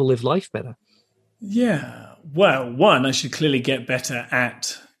help people live life better? Yeah. Well, one, I should clearly get better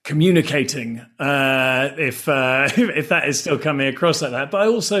at communicating if that is still coming across like that. But I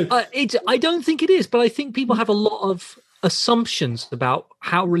also... I don't think it is, but I think people have a lot of assumptions about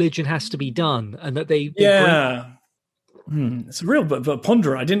how religion has to be done and that they... It's a real but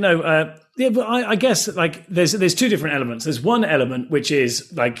ponderer. I didn't know. But I guess like there's two different elements. There's one element which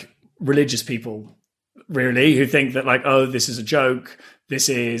is like religious people really who think that like, oh, this is a joke. This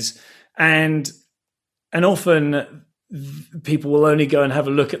is... And often people will only go and have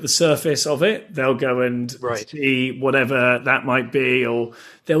a look at the surface of it. They'll go and see whatever that might be. Or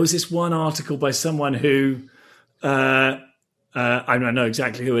there was this one article by someone who, I don't know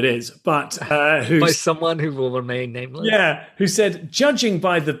exactly who it is, but by someone who will remain nameless. Yeah, who said, judging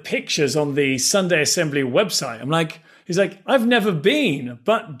by the pictures on the Sunday Assembly website, he's like, I've never been,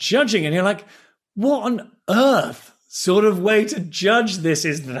 but judging. And you're like, what on earth sort of way to judge this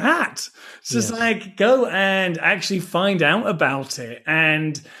is that? It's just like, go and actually find out about it.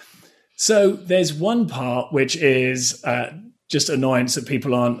 And so there's one part which is just annoyance that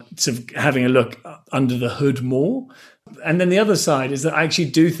people aren't sort of having a look under the hood more. And then the other side is that I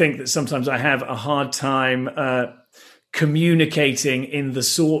actually do think that sometimes I have a hard time communicating in the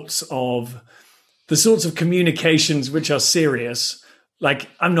sorts of communications which are serious. Like,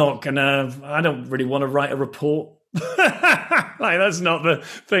 I don't really want to write a report. Like, that's not the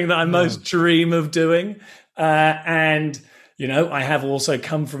thing that I most dream of doing. And, you know, I have also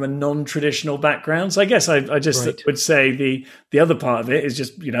come from a non-traditional background. So I guess I just would say the other part of it is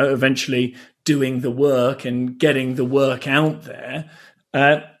just, you know, eventually doing the work and getting the work out there.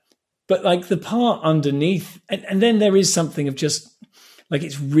 But like the part underneath, and then there is something of just like,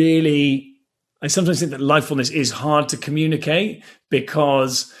 it's really, I sometimes think that lifefulness is hard to communicate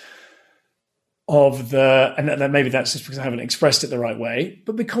because of and maybe that's just because I haven't expressed it the right way,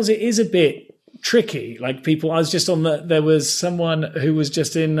 but because it is a bit tricky. Like I was just there was someone who was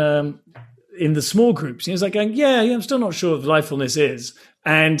just in the small groups. He was like going, yeah, I'm still not sure what lifefulness is.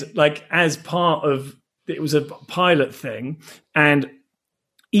 And like, as part of, it was a pilot thing, and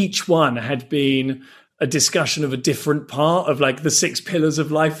each one had been a discussion of a different part of like the 6 pillars of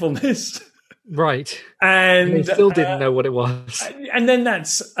lifefulness. Right. And they still didn't know what it was. And then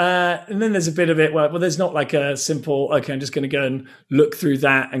and then there's a bit of it where, well, there's not like a simple, okay, I'm just going to go and look through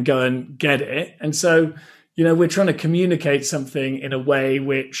that and go and get it. And so, you know, we're trying to communicate something in a way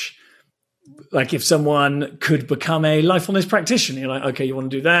which, like, if someone could become a lifefulness practitioner, you're like, okay, you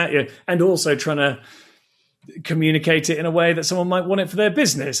want to do that. Yeah. And also trying to communicate it in a way that someone might want it for their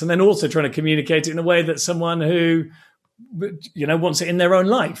business. And then also trying to communicate it in a way that someone who, you know, wants it in their own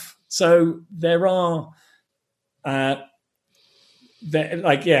life. So there are,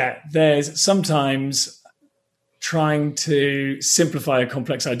 there's sometimes trying to simplify a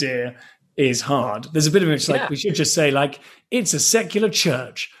complex idea is hard. There's a bit of it, like, we should just say, like, it's a secular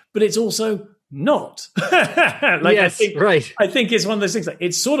church, but it's also not. Like, yes, I think it's one of those things, like,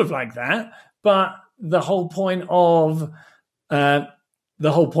 it's sort of like that, but the whole point of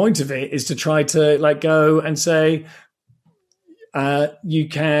it is to try to like go and say, you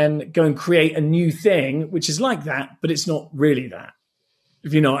can go and create a new thing, which is like that, but it's not really that,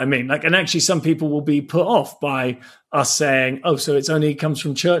 if you know what I mean. Like, and actually some people will be put off by us saying, oh, so it's only comes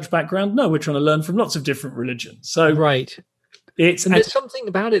from church background. No, we're trying to learn from lots of different religions. So right. There's something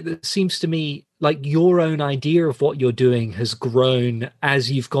about it that seems to me like your own idea of what you're doing has grown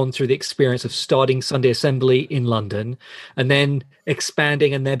as you've gone through the experience of starting Sunday Assembly in London and then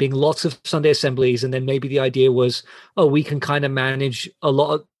expanding, and there being lots of Sunday assemblies. And then maybe the idea was, oh, we can kind of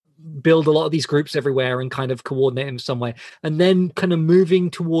build a lot of these groups everywhere and kind of coordinate in some way. And then kind of moving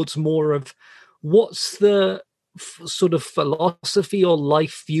towards more of what's the sort of philosophy or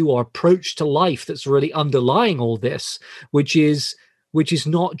life view or approach to life that's really underlying all this, which is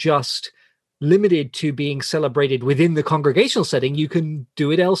not just limited to being celebrated within the congregational setting. You can do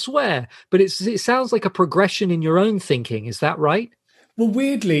it elsewhere, but it sounds like a progression in your own thinking. Is that right? Well,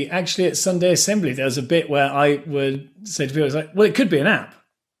 weirdly, actually at Sunday Assembly, there's a bit where I would say to people, it's like, well, it could be an app.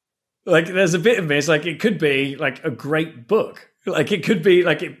 Like, there's a bit of me, it's like, it could be like a great book. Like, it could be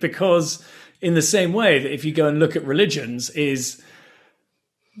like it, because in the same way that if you go and look at religions, is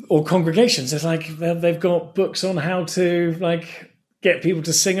or congregations. It's like they've got books on how to like get people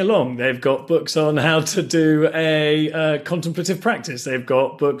to sing along. They've got books on how to do a contemplative practice. They've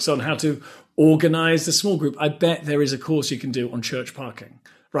got books on how to organize the small group. I bet there is a course you can do on church parking,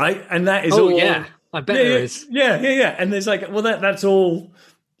 right? And that is all. Yeah, I bet there is. Yeah. And there's like, well, that's all.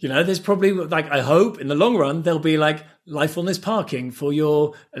 You know, there's probably like, I hope in the long run there'll be like lifefulness parking for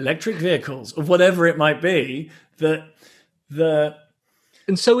your electric vehicles or whatever it might be. And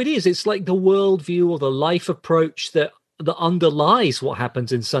so it is. It's like the worldview or the life approach that underlies what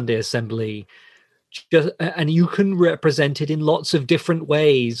happens in Sunday Assembly, and you can represent it in lots of different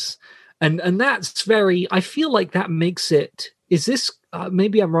ways. And that's very. I feel like that makes it. Is this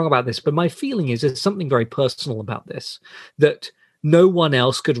maybe I'm wrong about this, but my feeling is there's something very personal about this that no one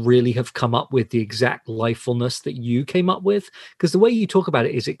else could really have come up with the exact lifefulness that you came up with, because the way you talk about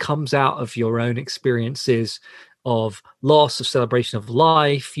it is it comes out of your own experiences of loss, of celebration of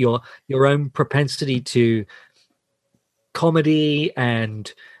life, your own propensity to comedy,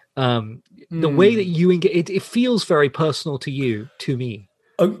 and the way that you engage. It feels very personal to you, to me.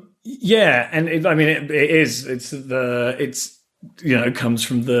 Oh yeah, and it is. It's you know, comes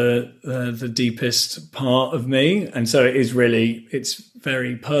from the deepest part of me, and so it is really, it's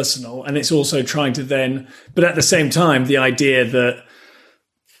very personal, and it's also trying to then, but at the same time, the idea that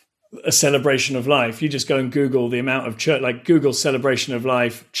a celebration of life, you just go and Google the amount of church, like Google celebration of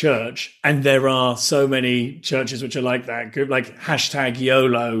life church, and there are so many churches which are like that, like hashtag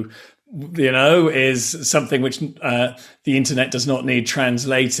YOLO, you know, is something which the internet does not need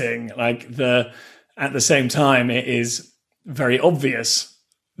translating. Like at the same time, it is very obvious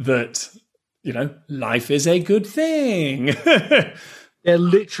that, you know, life is a good thing. There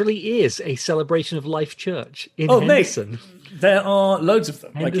literally is a celebration of life church in Henderson. Mate, there are loads of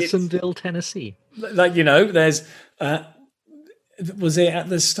them. Hendersonville, Tennessee. Like, you know, there's, was it at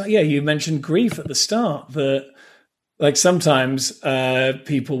the start? Yeah, you mentioned grief at the start. That, like, sometimes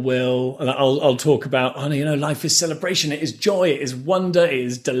people will, I'll talk about, oh, you know, life is celebration, it is joy, it is wonder, it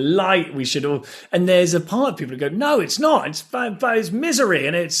is delight. We should all, and there's a part of people who go, no, it's not. It's misery,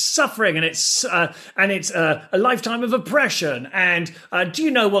 and it's suffering, and it's a lifetime of oppression. And do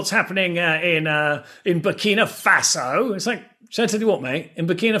you know what's happening in Burkina Faso? It's like, should I tell you what, mate? In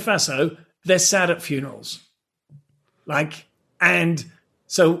Burkina Faso, they're sad at funerals. Like, and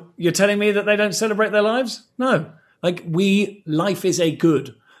so you're telling me that they don't celebrate their lives? No. Like, life is a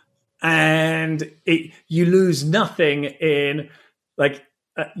good, and you lose nothing in, like,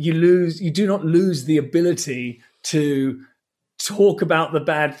 you do not lose the ability to talk about the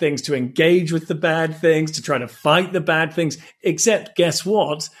bad things, to engage with the bad things, to try to fight the bad things, except guess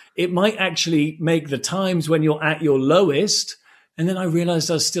what? It might actually make the times when you're at your lowest, and then I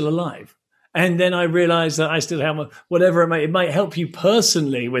realized I was still alive. And then I realized that I still have whatever it might help you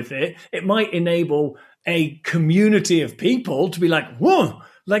personally with it. It might enable a community of people to be like, whoa,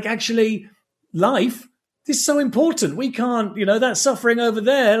 like, actually life is so important. We can't, you know, that suffering over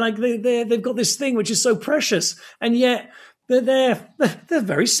there, like they've got this thing which is so precious, and yet they're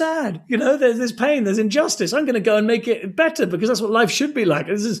very sad. You know, there's pain, there's injustice. I'm going to go and make it better because that's what life should be like.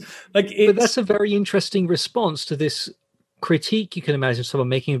 This is like, but that's a very interesting response to this critique you can imagine someone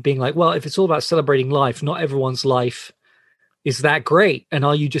making of being like, well, if it's all about celebrating life, not everyone's life is that great, and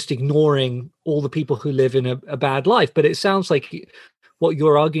are you just ignoring all the people who live in a bad life? But it sounds like what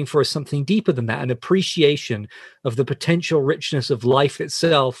you're arguing for is something deeper than that, an appreciation of the potential richness of life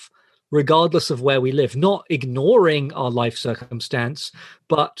itself, regardless of where we live, not ignoring our life circumstance,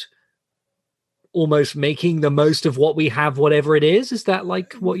 but almost making the most of what we have, whatever it is. Is that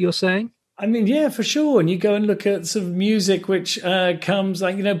like what you're saying? I mean, yeah, for sure. And you go and look at sort of music which comes,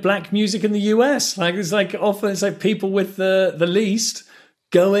 like, you know, black music in the US. Like, it's like often it's like people with the least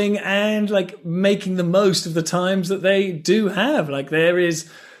going and like making the most of the times that they do have. Like, there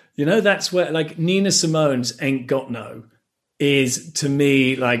is, you know, that's where, like, Nina Simone's Ain't Got No is, to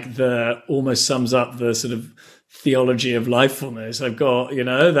me, like, the almost sums up the sort of theology of lifefulness. I've got, you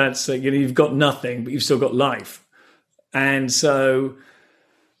know, that's, you know, you've got nothing, but you've still got life. And so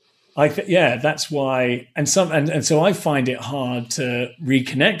that's why, and so I find it hard to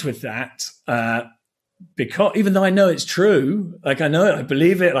reconnect with that, because even though I know it's true, like, I know it, I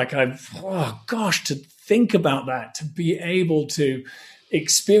believe it, like, to think about that, to be able to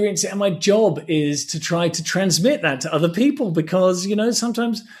experience it, and my job is to try to transmit that to other people, because, you know,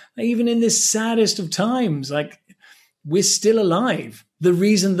 sometimes even in this saddest of times, like, we're still alive. The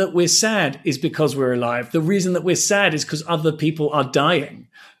reason that we're sad is because we're alive. The reason that we're sad is because other people are dying.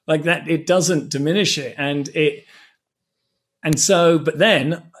 Like, that, it doesn't diminish it. But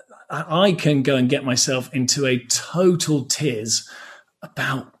then I can go and get myself into a total tiz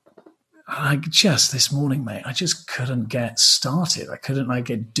about like just this morning, mate. I just couldn't get started. I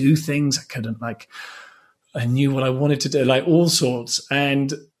couldn't do things. I knew what I wanted to do, like all sorts.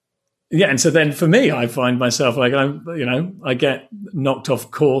 And yeah, and so then for me, I find myself like I get knocked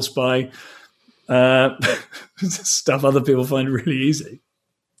off course by stuff other people find really easy.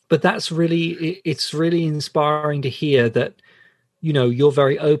 But it's really inspiring to hear that, you're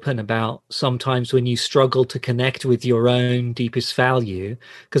very open about sometimes when you struggle to connect with your own deepest value,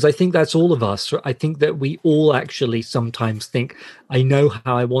 because I think that's all of us. I think that we all actually sometimes think, I know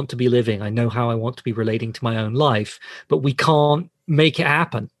how I want to be living. I know how I want to be relating to my own life, but we can't make it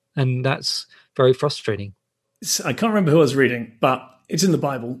happen. And that's very frustrating. I can't remember who I was reading, but it's in the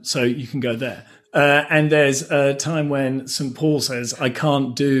Bible, so you can go there. And there's a time when St. Paul says, I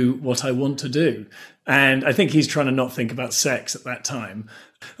can't do what I want to do. And I think he's trying to not think about sex at that time.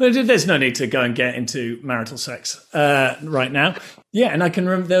 There's no need to go and get into marital sex right now. Yeah, and I can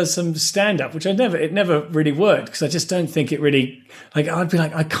remember there was some stand-up, which it never really worked, because I just don't think it really, I'd be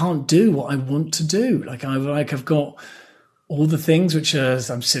like, I can't do what I want to do. I've got all the things which are,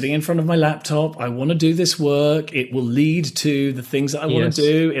 I'm sitting in front of my laptop. I want to do this work. It will lead to the things that I want to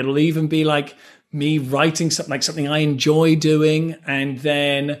do. It'll even be like me writing something I enjoy doing. And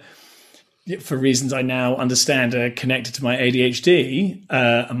then for reasons I now understand are connected to my ADHD,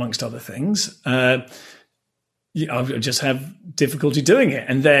 amongst other things, I'll just have difficulty doing it.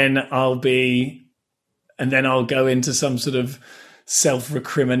 And then I'll go into some sort of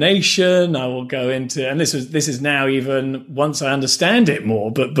self-recrimination. I will go into, and this is now even once I understand it more,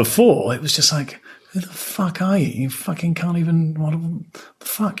 but before it was just like, who the fuck are you? You fucking can't even, what the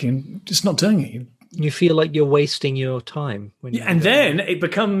fuck? You're just not doing it. You feel like you're wasting your time. And then it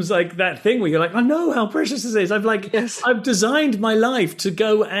becomes like that thing where you're like, I know how precious this is. I've designed my life to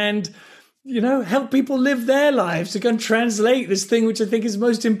go and, help people live their lives, to go and translate this thing which I think is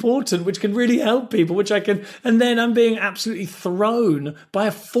most important, which can really help people, and then I'm being absolutely thrown by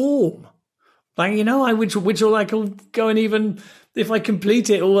a form. Which will go and even, if I complete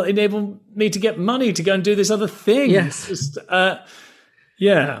it, will enable me to get money to go and do this other thing. Yes. Just,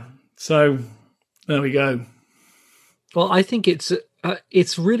 yeah. So there we go. Well, I think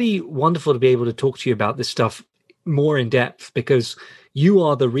it's really wonderful to be able to talk to you about this stuff more in depth, because you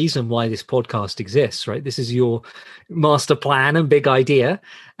are the reason why this podcast exists, right? This is your master plan and big idea.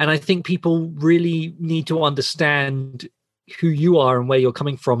 And I think people really need to understand who you are and where you're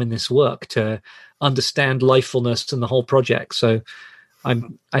coming from in this work to understand lifefulness and the whole project. So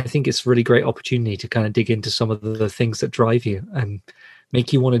I think it's a really great opportunity to kind of dig into some of the things that drive you and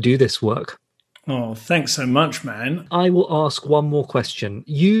make you want to do this work. Oh, thanks so much, man. I will ask one more question.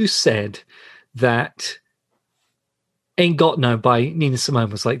 You said that Ain't Got No by Nina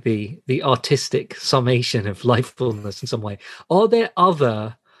Simone was like the artistic summation of lifefulness in some way. Are there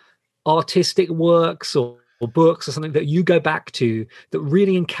other artistic works or books or something that you go back to that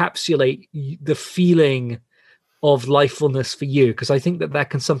really encapsulate the feeling of lifefulness for you? Because I think that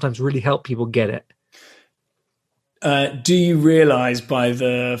can sometimes really help people get it. Do You Realize by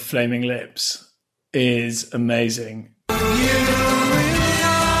the Flaming Lips is amazing.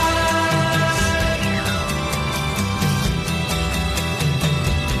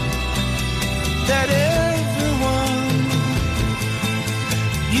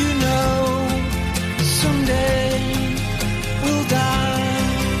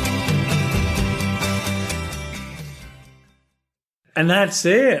 And that's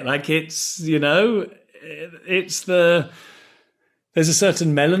it. There's a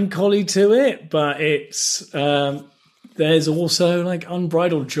certain melancholy to it, but there's also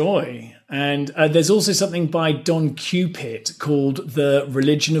unbridled joy. And there's also something by Don Cupid called The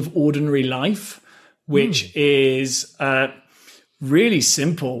Religion of Ordinary Life, which is really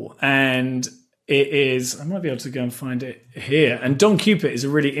simple. And it is, I might be able to go and find it here. And Don Cupid is a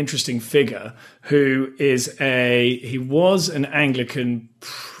really interesting figure who he was an Anglican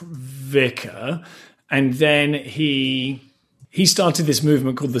vicar. And then he started this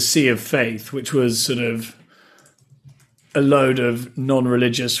movement called the Sea of Faith, which was sort of a load of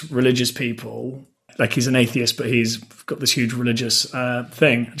religious people. Like, he's an atheist, but he's got this huge religious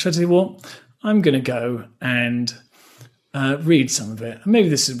thing. And so I say, well, I'm going to go and read some of it. And maybe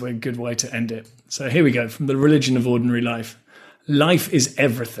this is a good way to end it. So here we go, from The Religion of Ordinary Life. Life is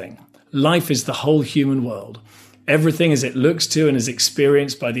everything. Life is the whole human world. Everything as it looks to and is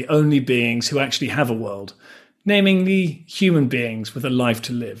experienced by the only beings who actually have a world, namely human beings with a life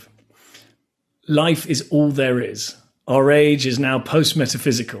to live. Life is all there is. Our age is now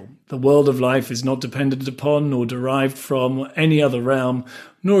post-metaphysical. The world of life is not dependent upon nor derived from any other realm,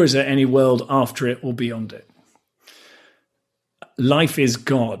 nor is there any world after it or beyond it. life is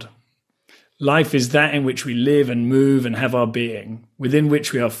God. Life is that in which we live and move and have our being, within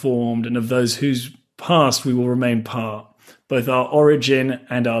which we are formed, and of those whose past we will remain part. Both our origin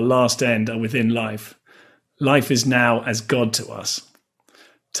and our last end are within life. Life is now as God to us.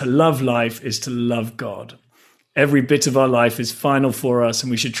 To love life is to love God. Every bit of our life is final for us,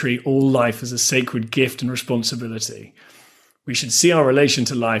 and we should treat all life as a sacred gift and responsibility. We should see our relation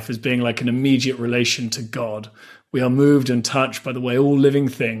to life as being like an immediate relation to God. We are moved and touched by the way all living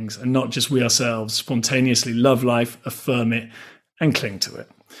things, and not just we ourselves, spontaneously love life, affirm it, and cling to it.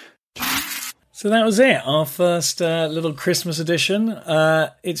 So that was it, our first little Christmas edition.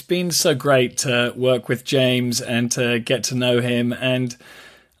 It's been so great to work with James and to get to know him, and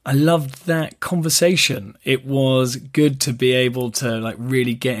I loved that conversation. It was good to be able to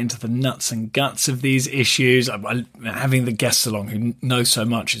really get into the nuts and guts of these issues. Having the guests along who know so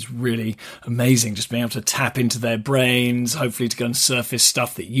much is really amazing. Just being able to tap into their brains, hopefully to go and surface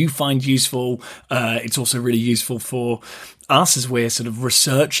stuff that you find useful. It's also really useful for us as we're sort of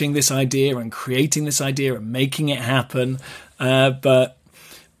researching this idea and creating this idea and making it happen. But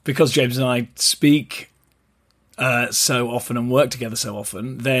because James and I speak so often and work together so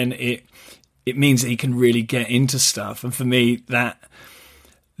often, then it means that he can really get into stuff. And for me, that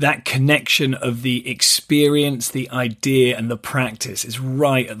connection of the experience, the idea, and the practice is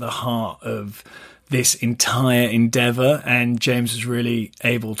right at the heart of this entire endeavor. And James was really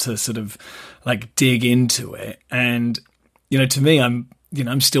able to sort of dig into it. And to me,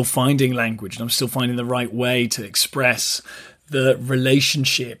 I'm still finding language, and I'm still finding the right way to express the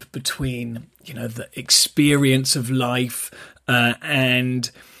relationship between the experience of life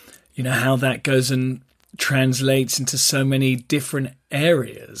and how that goes and translates into so many different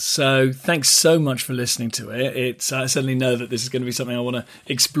areas. So thanks so much for listening to it. I certainly know that this is going to be something I want to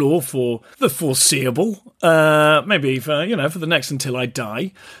explore for the foreseeable, maybe for the next until I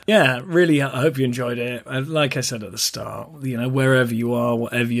die. Yeah, really, I hope you enjoyed it. Like I said at the start, wherever you are,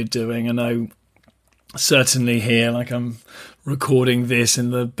 whatever you're doing, I know certainly here, I'm recording this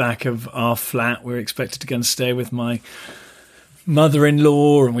in the back of our flat. We're expected to go and stay with my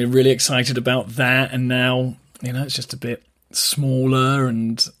mother-in-law, and we're really excited about that. And now, it's just a bit smaller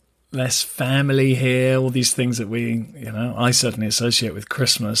and less family here, all these things that I certainly associate with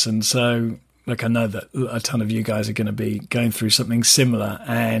Christmas. And so, I know that a ton of you guys are going to be going through something similar.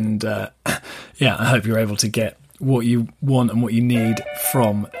 And I hope you're able to get what you want and what you need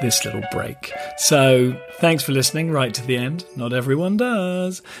from this little break. So thanks for listening right to the end. Not everyone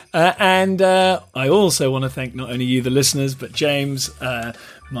does. And I also want to thank not only you, the listeners, but James,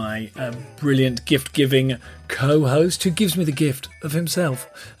 my brilliant gift-giving co-host who gives me the gift of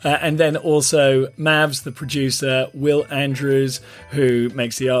himself. And then also Mavs, the producer, Will Andrews, who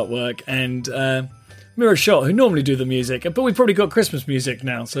makes the artwork, and Mirror Shot, who normally do the music. But we've probably got Christmas music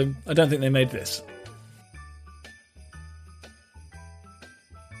now, so I don't think they made this.